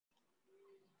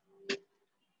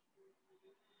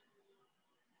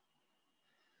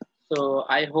So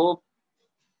I hope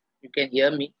you can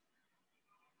hear me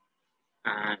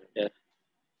and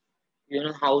you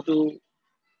know how to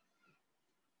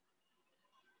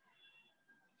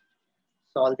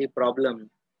solve the problem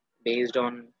based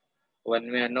on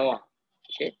one way ANOVA.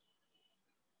 Okay.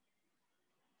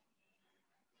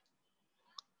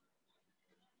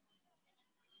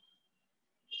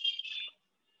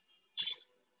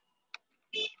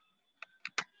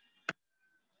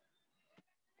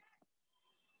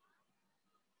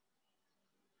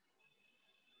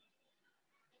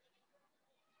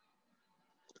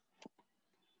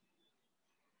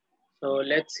 So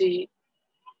let's see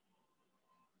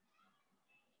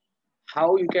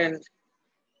how you can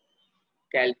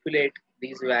calculate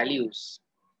these values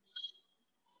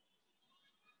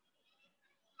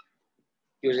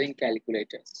using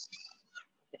calculators,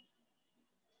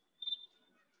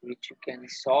 which you can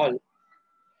solve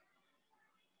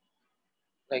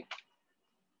like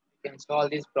you can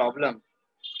solve this problem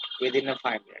within a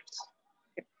 5 minutes.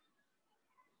 Okay.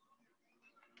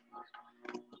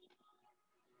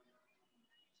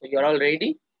 So you're all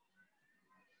ready?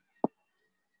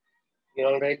 You're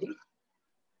all ready?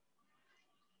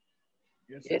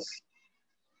 Yes.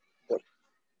 Good.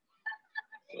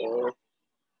 So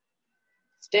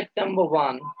step number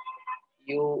 1,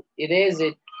 you erase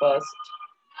it first.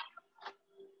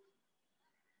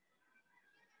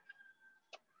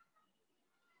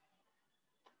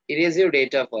 Erase your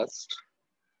data first.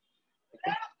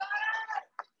 Okay.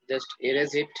 Just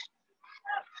erase it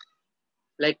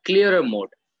like clearer mode.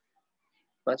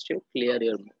 First you clear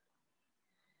your mode.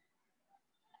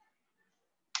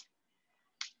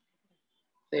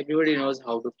 So everybody knows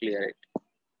how to clear it.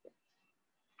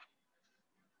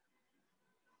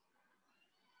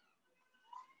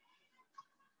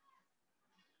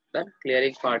 The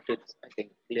clearing part is, I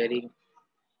think, clearing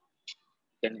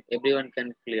everyone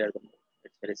can clear the mode.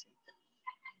 It's very simple.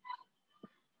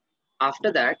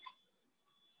 After that,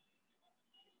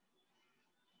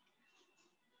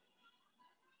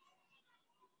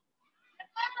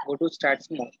 go to stats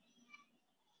mode.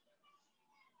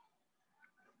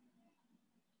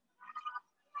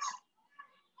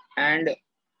 And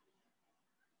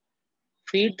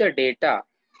feed the data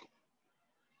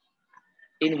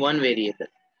in one variable.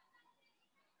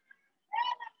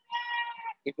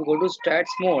 If you go to stats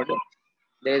mode,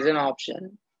 there is an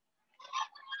option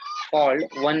called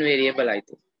one variable, I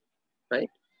think, right?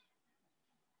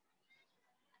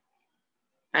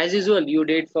 As usual, you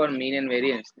did for mean and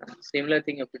variance. Now, similar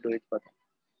thing you have to do it for them.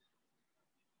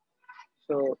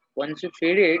 So once you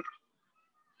feed it,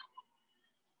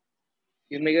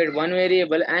 you make it one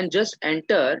variable and just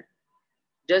enter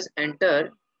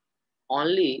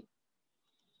only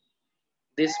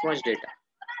this much data.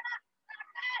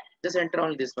 Just enter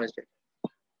only this much data.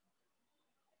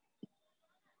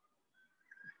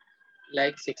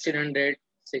 Like 1600,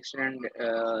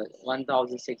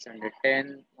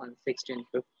 1610,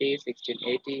 1650,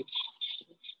 1680.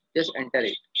 Just enter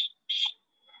it.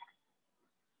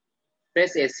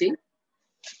 Press AC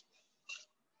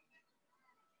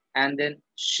and then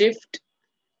shift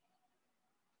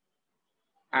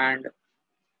and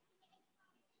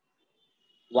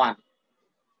 1.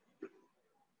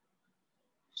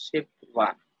 Shift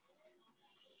 1.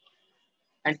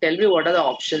 And tell me what are the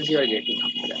options you are getting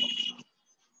after that.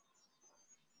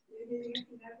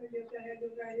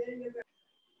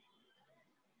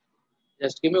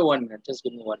 Just give me 1 minute. Just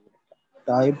give me 1 minute.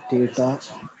 Type data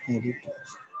editor.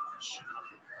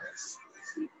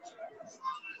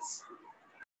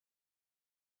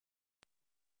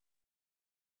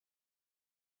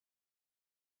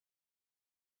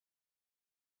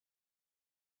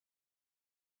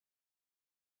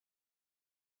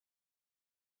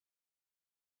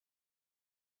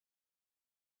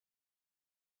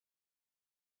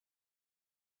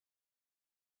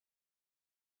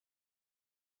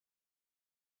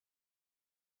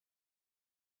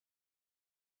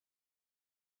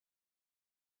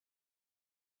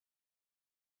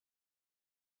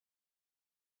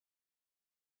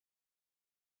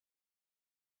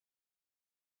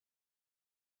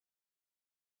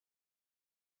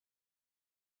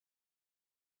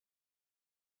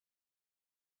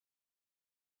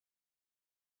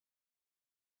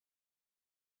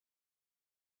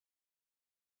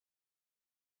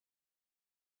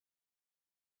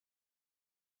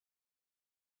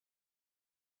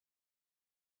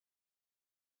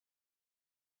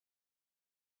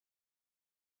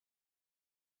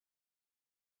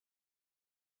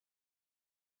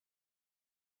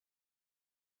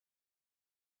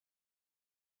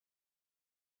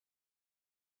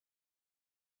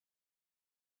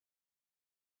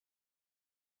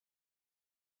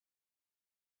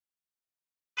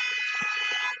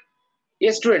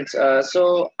 Yes, students.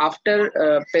 So after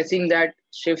pressing that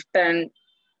shift and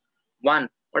one,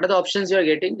 what are the options you are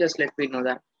getting? Just let me know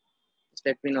that. Just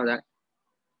let me know that.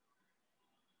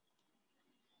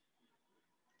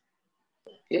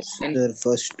 Yes. Sir,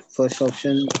 first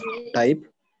option type.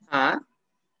 Ah.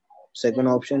 Second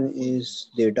option is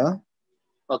data.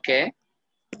 Okay.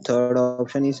 Third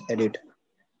option is edit.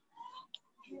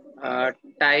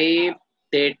 Type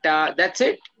data. That's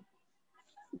it.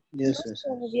 Yes, No, yes,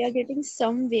 sir, yes. we are getting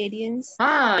some variance.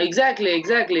 Ah, exactly,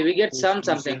 exactly. We get some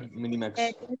something. Distribution minimax.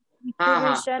 That is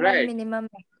Ha. distribution and Right, minimum.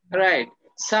 right.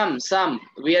 Some.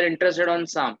 We are interested on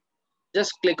some.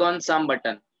 Just click on some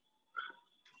button.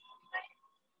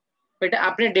 बेटा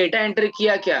आपने data enter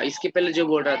किया क्या इसके पहले जो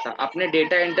बोल रहा था आपने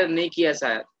डेटा एंटर नहीं किया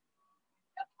शायद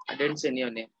I didn't say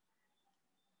your name.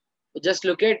 Just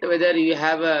look at whether you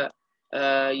have a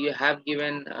you have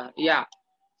given yeah.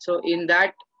 So in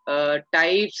that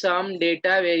type sum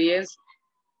data variance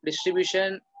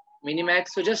distribution minimax.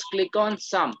 So just click on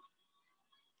sum,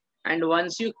 and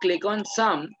once you click on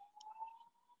sum,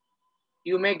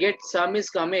 you may get sum is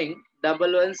coming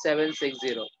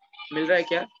 11760. मिल रहा है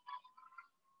क्या?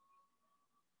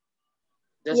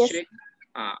 Just Yes. check.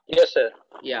 हाँ. Yes, sir.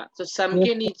 या तो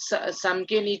सम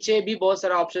के नीचे भी बहुत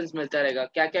सारा ऑप्शंस मिलता रहेगा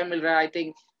क्या क्या मिल रहा है आई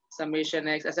थिंक समेशन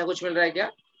एक्स ऐसा कुछ मिल रहा है क्या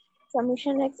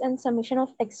Summation x and summation of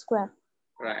x square.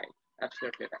 Right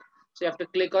absolutely right so you have to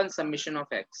click on summation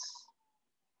of x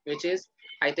which is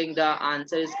I think the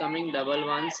answer is coming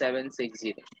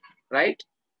 11760 right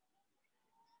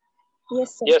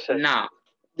Yes, sir. Yes, sir. now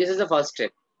this is the first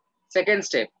step second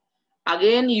step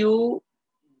again you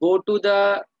go to the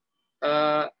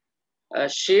uh,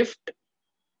 shift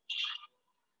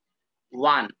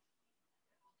 1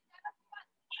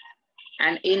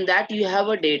 and in that you have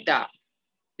a data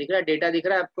दिख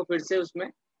रहा है आपको फिर से उसमें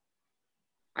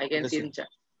I can see in chat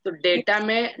तो data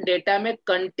में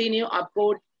continue आपको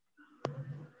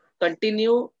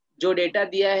कंटिन्यू जो डेटा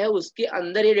दिया है उसके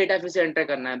अंदर ये डेटा फिर से एंटर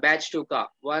करना है बैच 2 का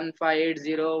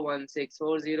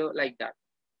 15801640 like that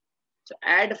so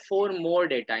add 4 more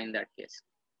data in that case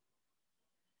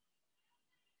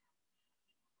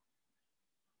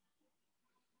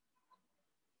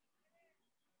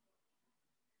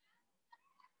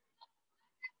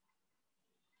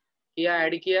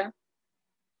किया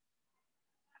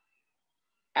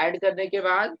ऐड करने के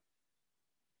बाद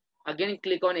again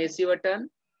click on AC button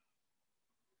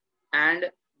and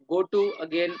go to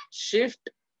again shift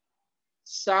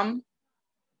sum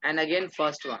and again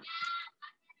first one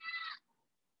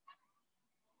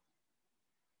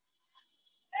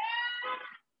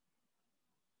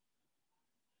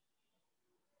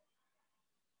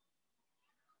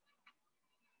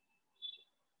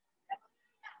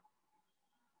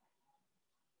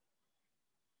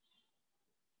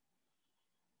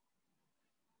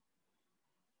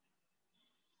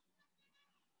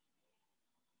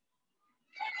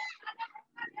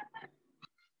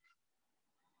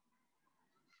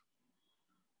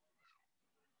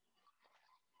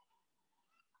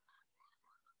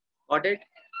got it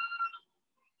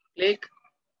click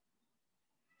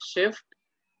shift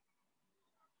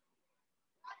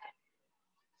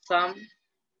sum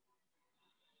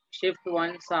shift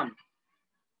one sum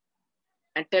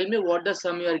and tell me what the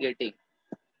sum you are getting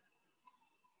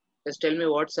just tell me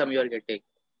what sum you are getting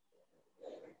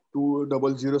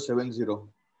 20070.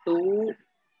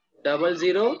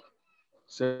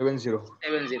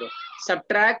 20070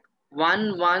 subtract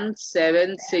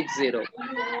 11760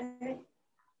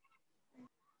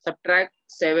 subtract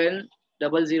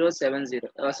 70070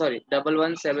 sorry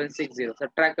 11760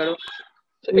 subtract karo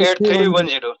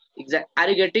 8310. exact are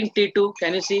you getting T2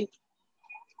 can you see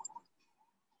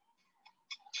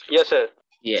Yes, sir.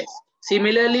 yes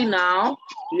similarly now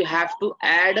you have to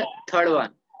add third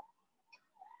one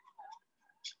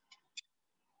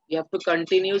you have to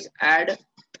continuous add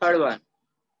third one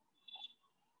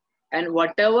and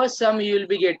whatever sum you will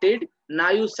be getting now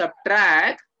you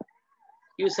subtract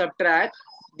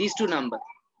these two numbers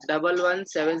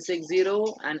 11760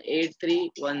 and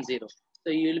 8310 so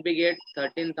you will be get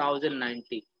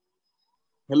 13090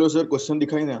 Hello, sir. Question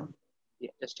दिखाई ना?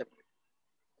 yeah, just a minute.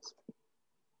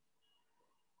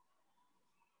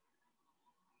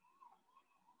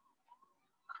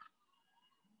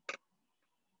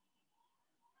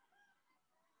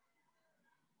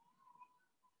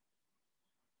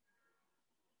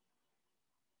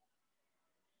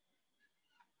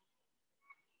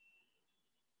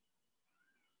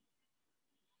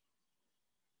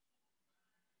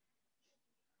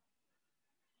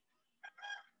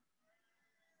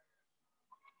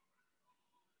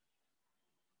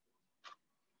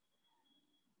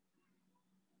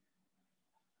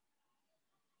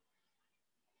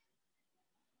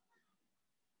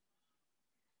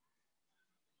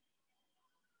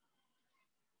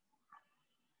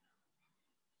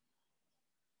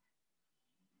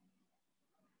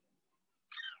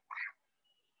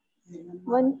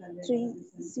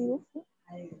 1304.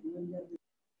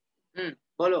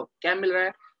 बोलो क्या मिल रहा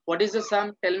है? What is the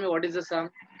sum? Tell me what is the sum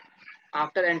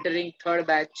after entering third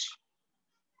batch.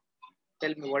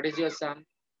 Tell me what is your sum?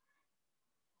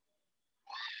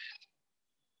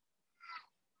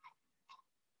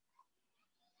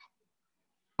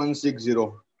 160.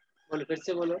 बोलो फिर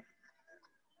से बोलो.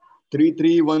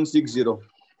 33160.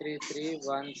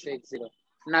 33160.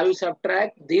 Now you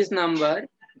subtract this number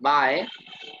by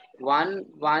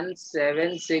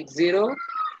 11760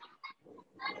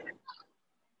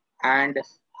 and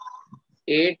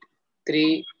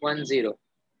 8310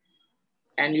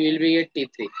 and you will be at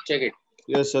T3. Check it.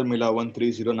 Yes, sir. Mila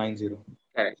 13090.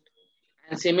 Correct.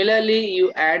 And similarly,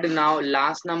 you add now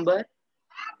last number,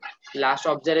 last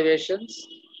observations,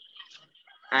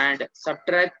 and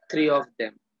subtract 3 of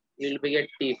them. You will be at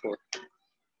T4.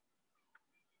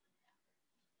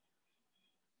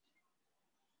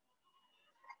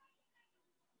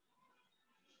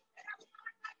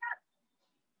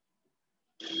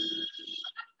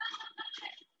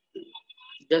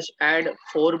 Just add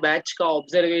 4 batch ka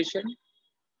observation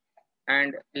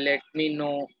and let me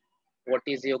know what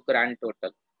is your grand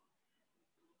total.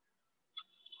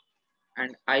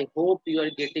 And I hope you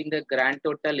are getting the grand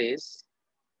total is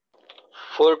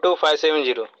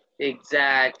 42570.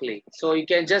 exactly. So you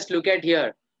can just look at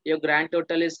here. Your grand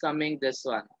total is coming this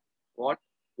one. What?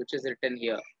 Which is written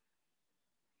here.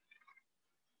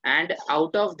 And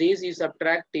out of these, you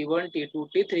subtract T1, T2,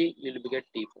 T3, you will get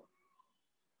T4.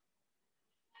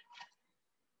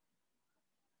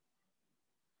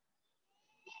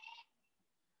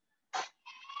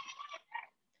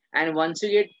 And once you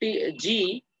get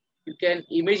G, you can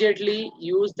immediately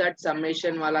use that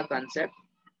summation wala concept.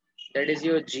 That is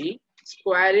your G.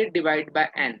 Square it, divide by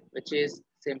N, which is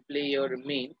simply your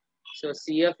mean. So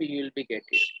CF you will be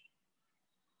getting.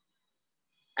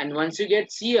 And once you get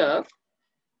CF,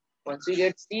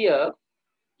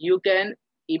 you can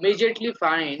immediately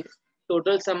find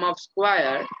total sum of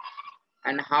square.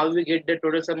 And how we get the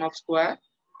total sum of square?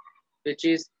 Which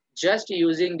is just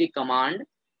using the command.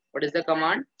 What is the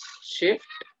command? Shift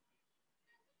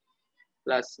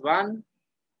plus 1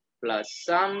 plus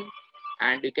sum,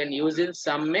 and you can use in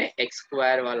sum में x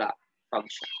square wala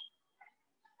function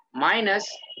minus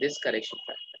this correction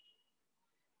factor.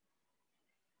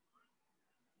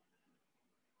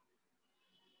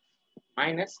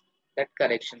 Minus that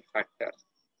correction factor.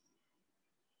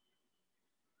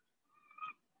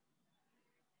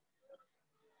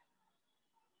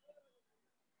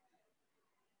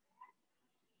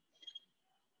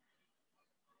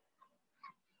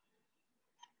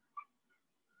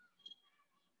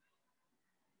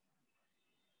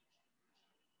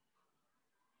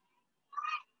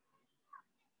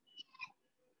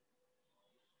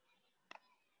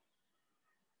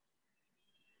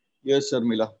 Yes, sir.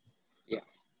 Mila. Yeah.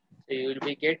 So you will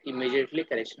be get immediately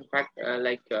correction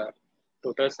factor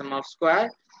total sum of square.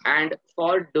 And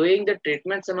for doing the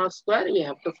treatment sum of square, we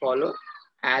have to follow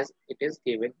as it is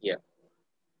given here.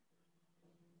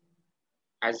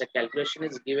 As the calculation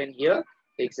is given here,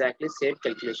 exactly same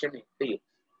calculation need to use.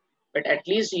 But at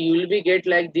least you will be get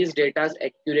like these data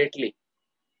accurately.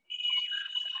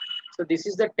 So this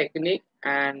is the technique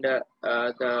and the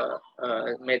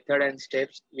method and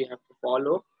steps we have to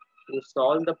follow to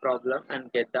solve the problem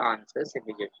and get the answers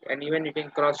immediately. And even you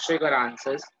can cross check our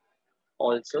answers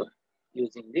also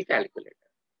using the calculator.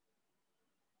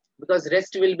 Because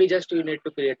rest will be just you need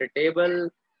to create a table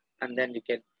and then you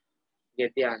can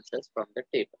get the answers from the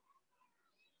table.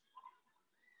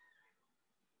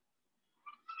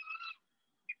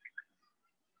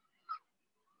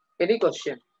 Any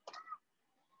question?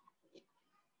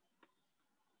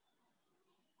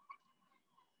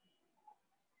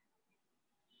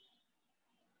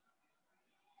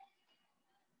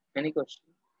 Any question?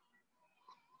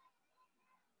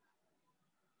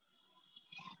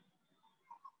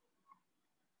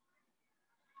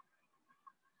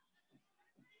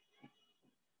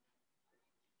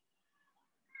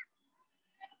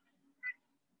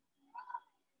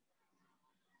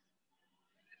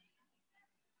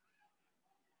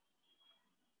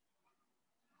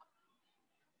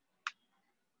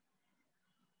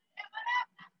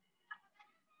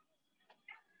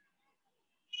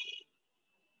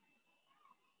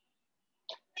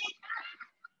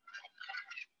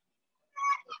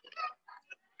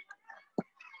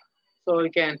 So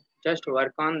you can just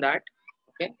work on that.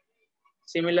 Okay.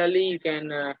 Similarly, you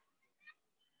can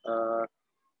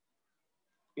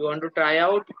you want to try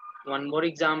out one more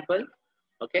example.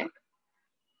 Okay.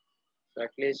 So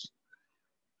at least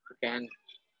you can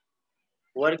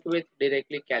work with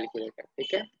directly calculator.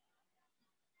 Okay.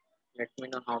 Let me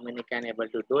know how many can able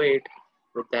to do it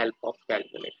with the help of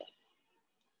calculator.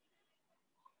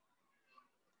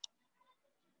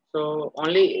 So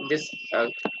only in this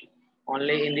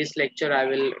lecture I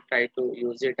will try to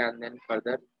use it, and then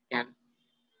further can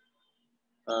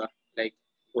like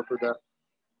go to the.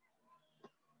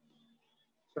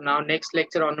 So now next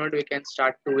lecture onward we can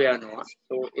start 2A ANOVA.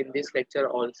 So in this lecture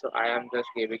also I am just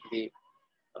giving the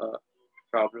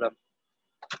problem.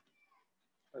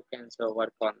 You can so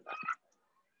work on that.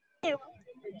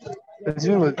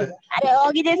 इसमें बोलते हैं अरे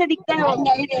होगी जैसे दिखता है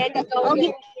होगा ही नहीं तो होगी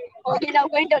होगी ना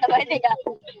कोई तो बैठेगा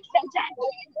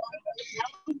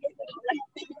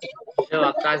So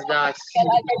Akash Das.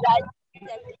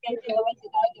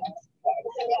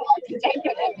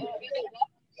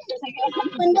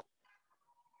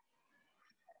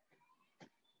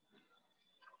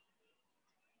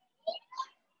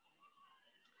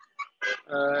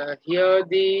 Here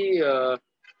the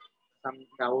some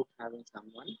doubt having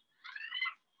someone.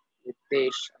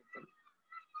 Ritesh, I think.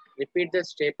 Repeat the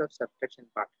step of subtraction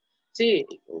part. See,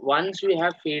 once we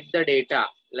have feed the data,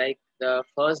 like the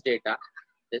first data,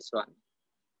 this one,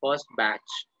 first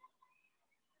batch,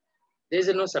 there is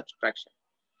no subtraction.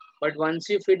 But once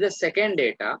you feed the second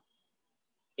data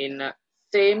in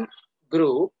same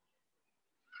group,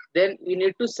 then you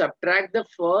need to subtract the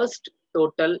first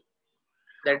total,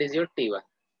 that is your T1.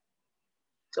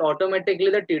 So automatically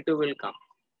the T2 will come.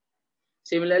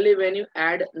 Similarly, when you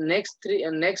add next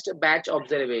batch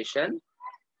observation,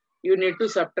 you need to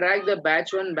subtract the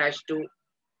batch 1, batch 2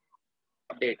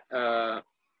 date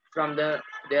from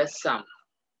their sum.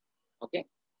 Okay,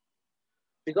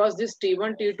 because this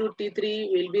T1, T2,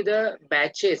 T3 will be the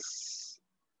batches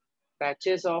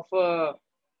of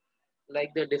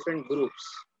like the different groups.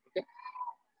 Okay,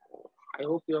 I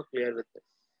hope you are clear with this.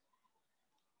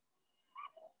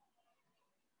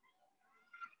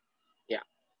 Yeah,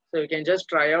 so you can just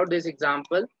try out this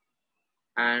example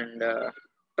and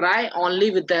try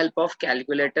only with the help of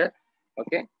calculator.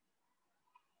 Okay,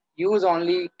 use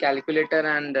only calculator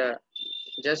and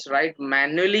just write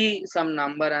manually some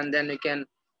number, and then you can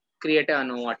create an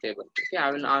ANOVA table. Okay,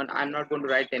 I'm not going to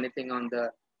write anything on the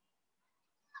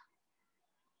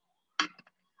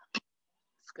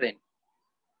screen.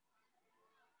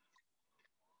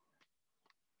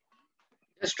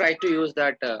 Just try to use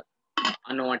that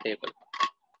ANOVA table.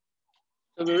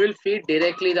 So we will feed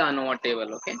directly the ANOVA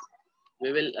table. Okay,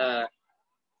 we will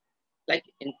like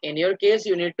in your case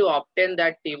you need to obtain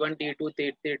that T1, T2,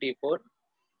 T3, T4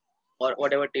 or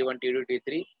whatever T1, T2,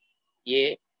 T3,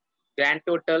 A grand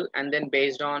total, and then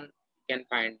based on you can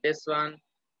find this one,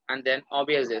 and then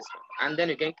obvious this one, and then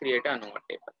you can create an ANOVA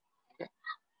table. Okay,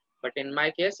 but in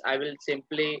my case I will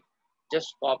simply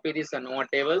just copy this ANOVA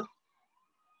table.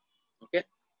 Okay,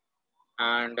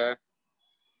 and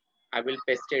I will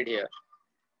paste it here,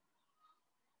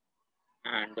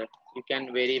 and you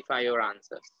can verify your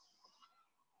answers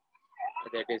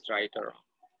whether it is right or wrong.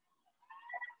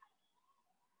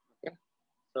 Okay,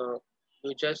 so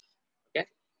you just okay.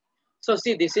 So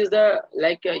see, this is the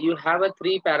like you have a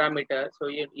 3 parameter, so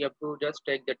you have to just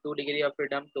take the 2 degree of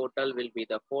freedom. Total will be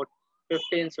the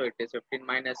 15, so it is 15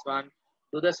 minus 1.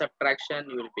 Do the subtraction,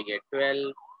 you will be get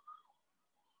 12.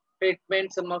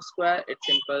 Treatment sum of square, it's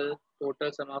simple.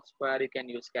 Total sum of square, you can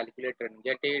use calculator and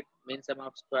get it. Mean sum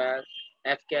of square,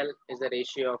 FCal is the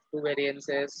ratio of 2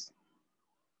 variances.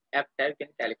 FTAL you can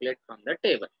calculate from the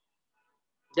table.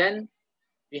 Then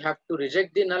we have to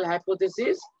reject the null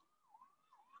hypothesis.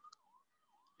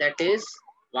 That is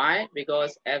why?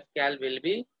 Because FCal will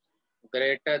be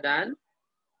greater than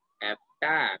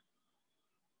FTAL.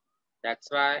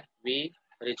 That's why we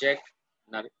reject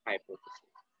null hypothesis.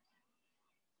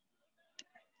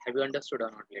 Have you understood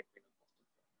or not? Let me know.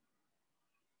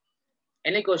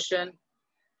 Any question?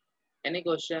 Any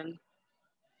question?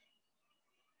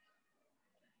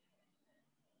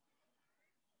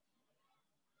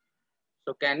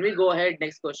 So can we go ahead?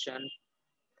 Next question.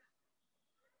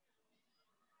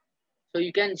 So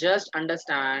you can just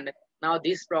understand now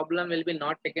this problem will be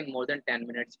not taken more than 10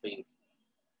 minutes for you.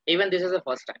 Even this is the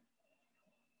first time.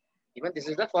 Even this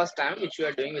is the first time which you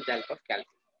are doing with the help of calculus.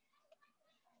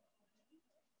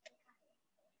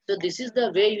 So this is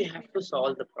the way you have to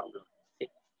solve the problem. See?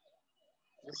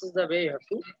 This is the way you have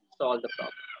to solve the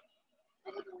problem.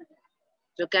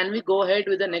 So can we go ahead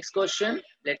with the next question?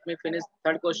 Let me finish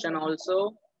third question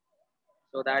also,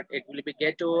 so that it will be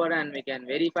get over and we can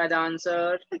verify the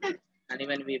answer. And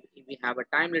even we have a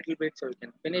time little bit, so we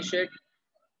can finish it.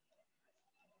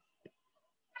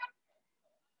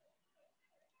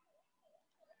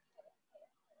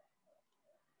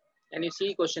 Can you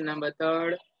see question number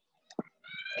 3?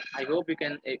 I hope you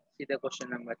can see the question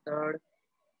number 3rd.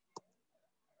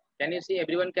 Can you see?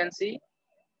 Everyone can see?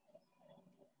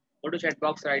 Go to chat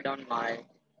box, write down my.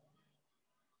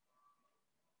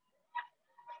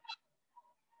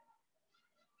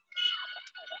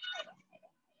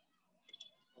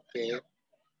 Okay.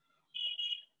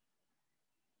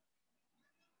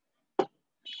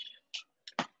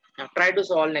 Now try to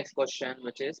solve next question,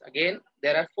 which is again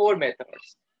there are 4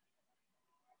 methods.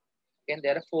 Again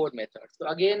there are 4 methods. So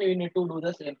again you need to do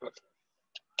the same process.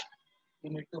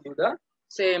 You need to do the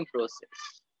same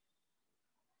process.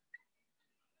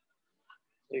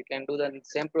 So you can do the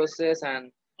same process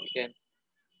and you can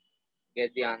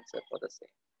get the answer for the same.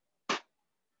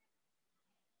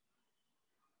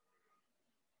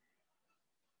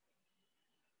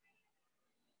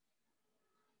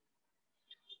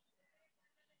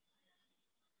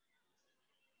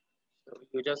 So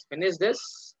you just finish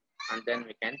this and then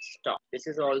we can stop. This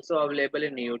is also available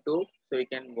in YouTube, so you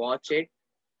can watch it.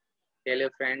 Tell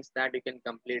your friends that you can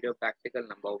complete your practical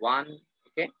number 1.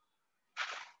 Okay,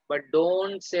 but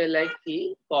don't say like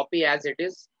he copy as it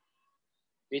is,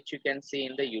 which you can see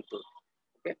in the YouTube.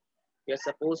 Okay, you're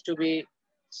supposed to be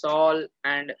solve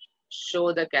and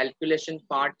show the calculation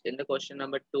part in the question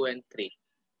number 2 and 3,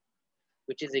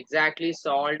 which is exactly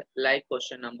solved like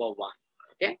question number 1.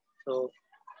 Okay, so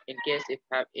in case if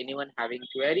have anyone having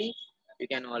query, you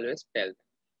can always tell them,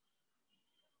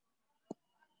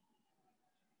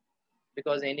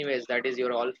 because anyways that is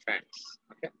your all friends.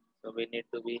 Okay, so we need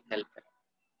to be helpful.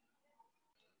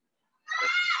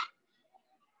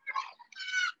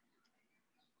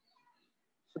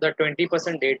 So the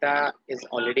 20% data is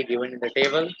already given in the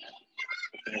table.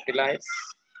 You can utilize.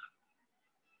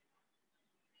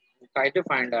 Try to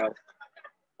find out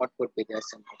what could be the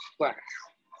sum of squares.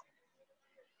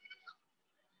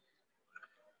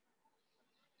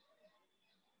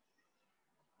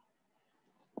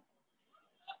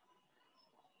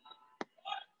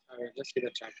 I will just see the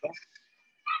chat box.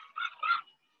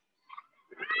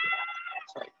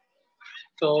 Sorry.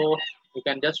 So you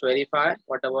can just verify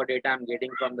whatever data I'm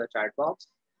getting from the chat box.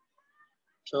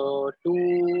 So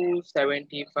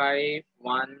 275,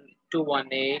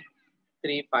 218,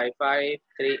 355,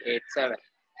 387.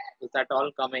 Is that all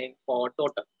coming for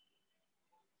total?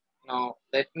 Now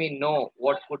let me know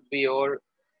what could be your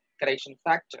correction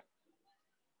factor.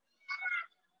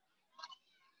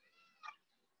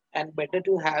 And better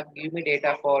to have give me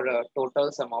data for total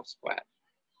sum of square.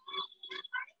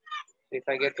 If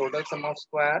I get total sum of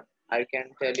square, I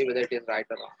can tell you whether it is right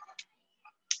or wrong.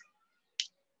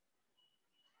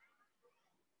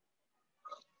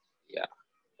 Yeah,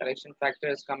 correction factor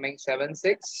is coming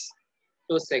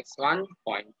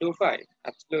 76261.25.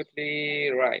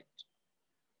 Absolutely right.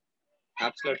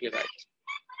 Absolutely right.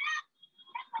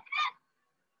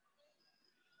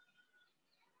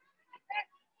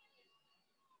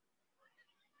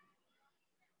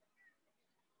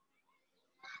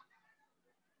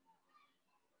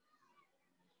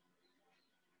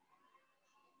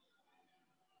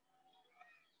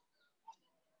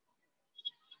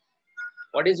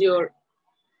 What is your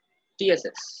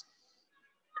TSS?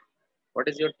 What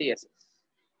is your TSS?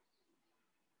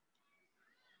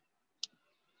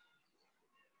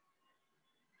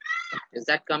 Is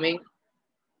that coming?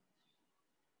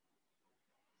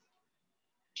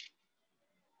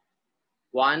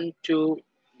 One,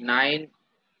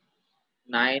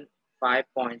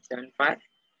 2,995.75.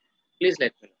 Please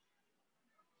let me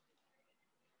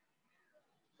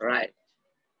know. Right.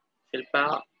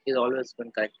 Shilpa is always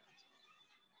been correct.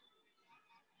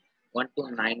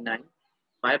 1,299.5.7.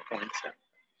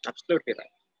 Absolutely right.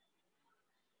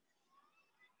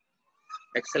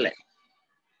 Excellent.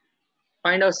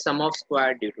 Find out sum of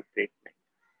square due to treatment.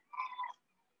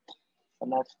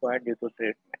 Sum of square due to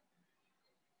treatment.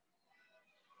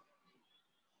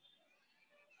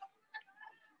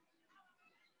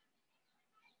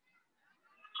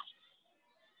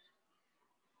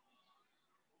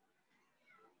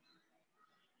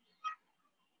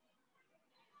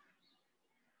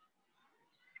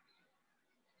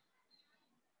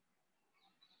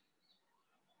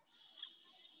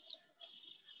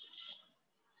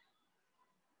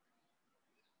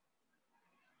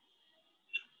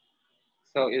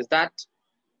 So is that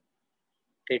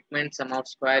treatment sum of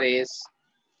square is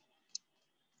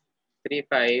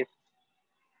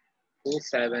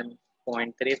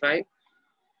 3527.35,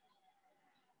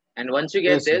 and once you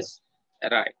get Yes, sir. this,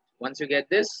 right, once you get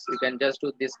this, you can just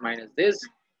do this minus this,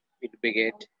 it will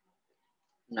get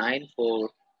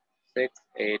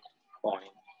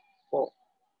 9468.4.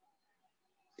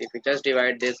 If you just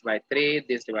divide this by 3,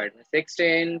 this divided by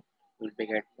 16, will be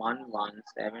get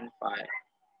 1175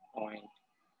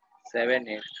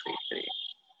 0.7833.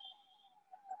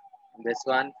 This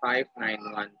one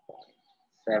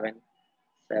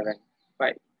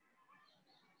 591.775.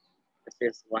 This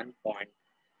is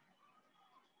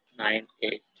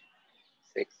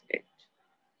 1.9868.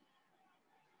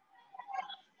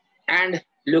 And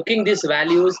looking these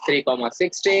values 3,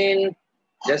 16,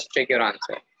 just check your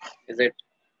answer. Is it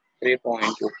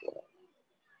 3.24?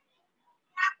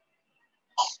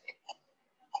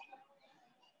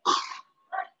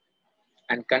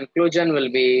 And conclusion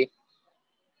will be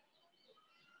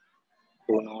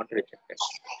do not reject it.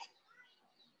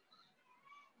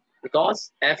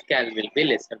 Because F-cal will be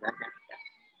lesser than F-cal.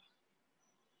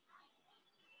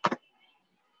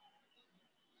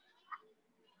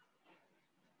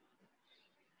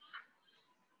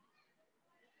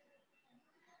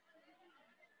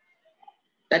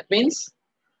 That means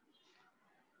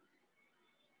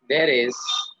there is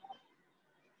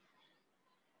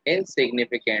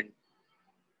insignificant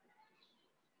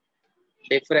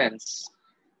difference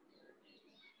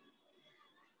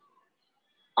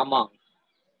among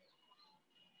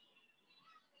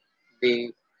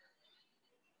the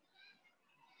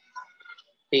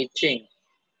teaching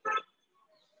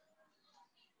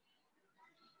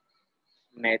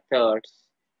methods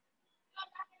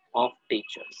of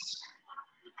teachers.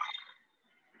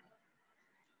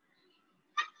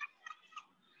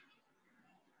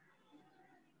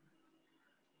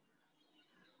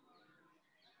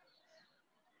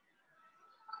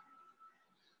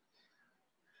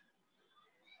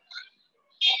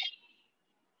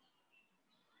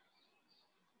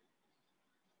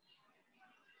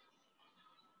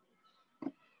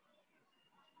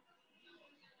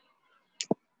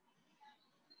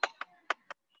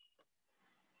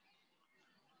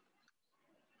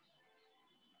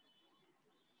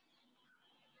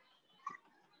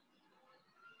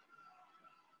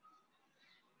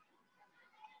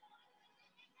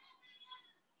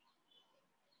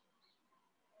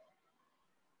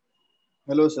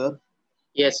 Hello sir.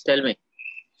 Yes, tell me.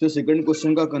 Sir second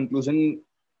question का conclusion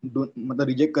मतलब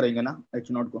reject करेंगे ना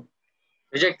H not को?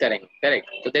 Reject करेंगे, correct.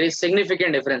 So there is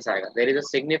significant difference आएगा. There is a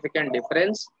significant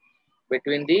difference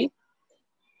between the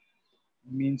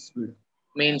mean speed.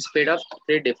 mean speed of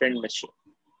 3 different machines.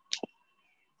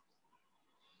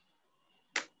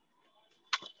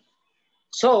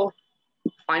 So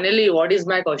finally, what is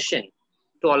my question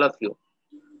to all of you?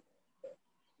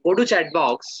 Go to chat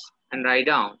box and write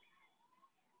down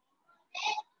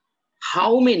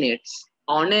how minutes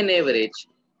on an average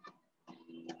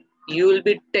you will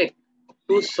be take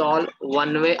to solve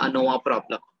one-way ANOVA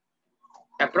problem.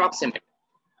 Approximate.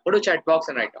 Go to chat box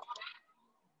and write down.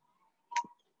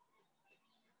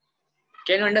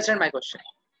 Can you understand my question?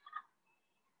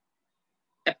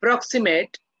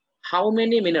 Approximate how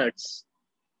many minutes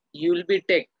you will be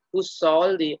take to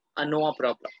solve the ANOVA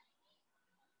problem.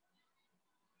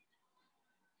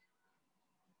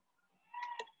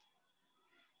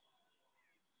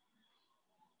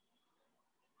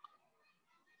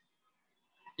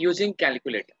 Using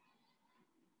calculator.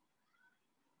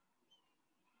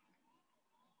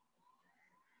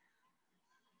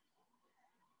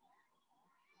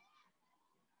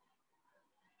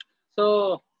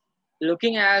 So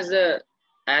looking as the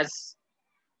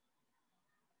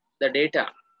data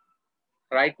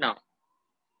right now,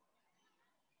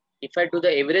 if I do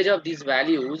the average of these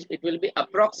values, it will be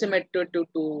approximated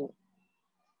to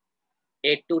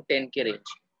 8 to 10 K range.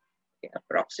 Okay,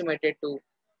 approximated to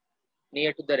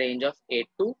near to the range of 8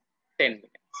 to 10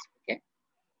 minutes. Okay,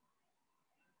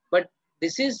 but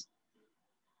this is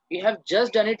we have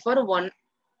just done it for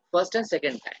first and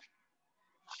second time.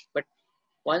 But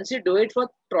once you do it for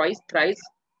twice, thrice,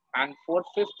 and fourth,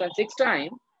 fifth, and sixth time,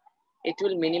 it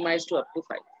will minimize to up to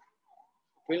 5. It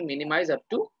will minimize up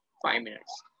to 5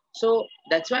 minutes. So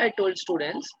that's why I told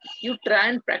students, you try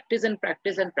and practice and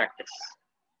practice and practice.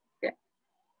 Okay.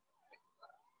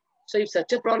 So if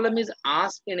such a problem is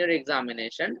asked in your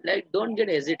examination, like don't get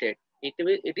hesitate.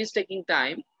 It is taking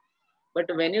time,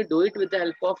 but when you do it with the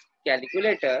help of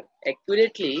calculator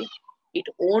accurately, it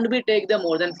won't be take the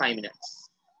more than 5 minutes.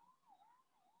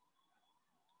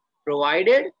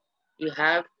 Provided you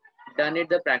have done it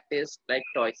the practice like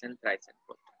twice and thrice and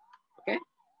fourth. Okay.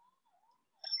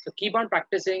 So keep on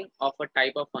practicing of a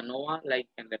type of ANOVA, like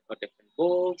you can refer different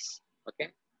books.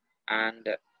 Okay. And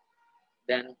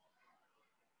then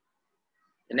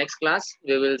the next class,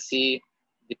 we will see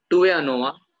the two-way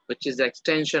ANOVA, which is the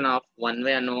extension of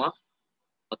one-way ANOVA.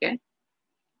 Okay.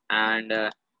 And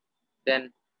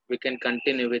then we can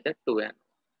continue with the two-way ANOVA.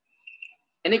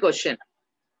 Any question?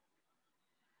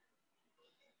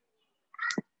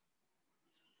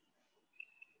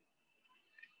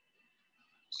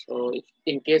 So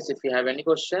in case if you have any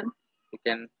question, you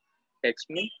can text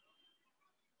me,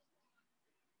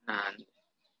 and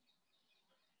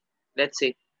let's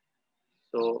see.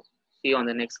 So see you on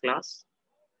the next class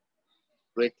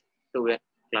with two-way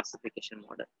classification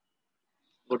model.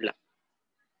 Good luck.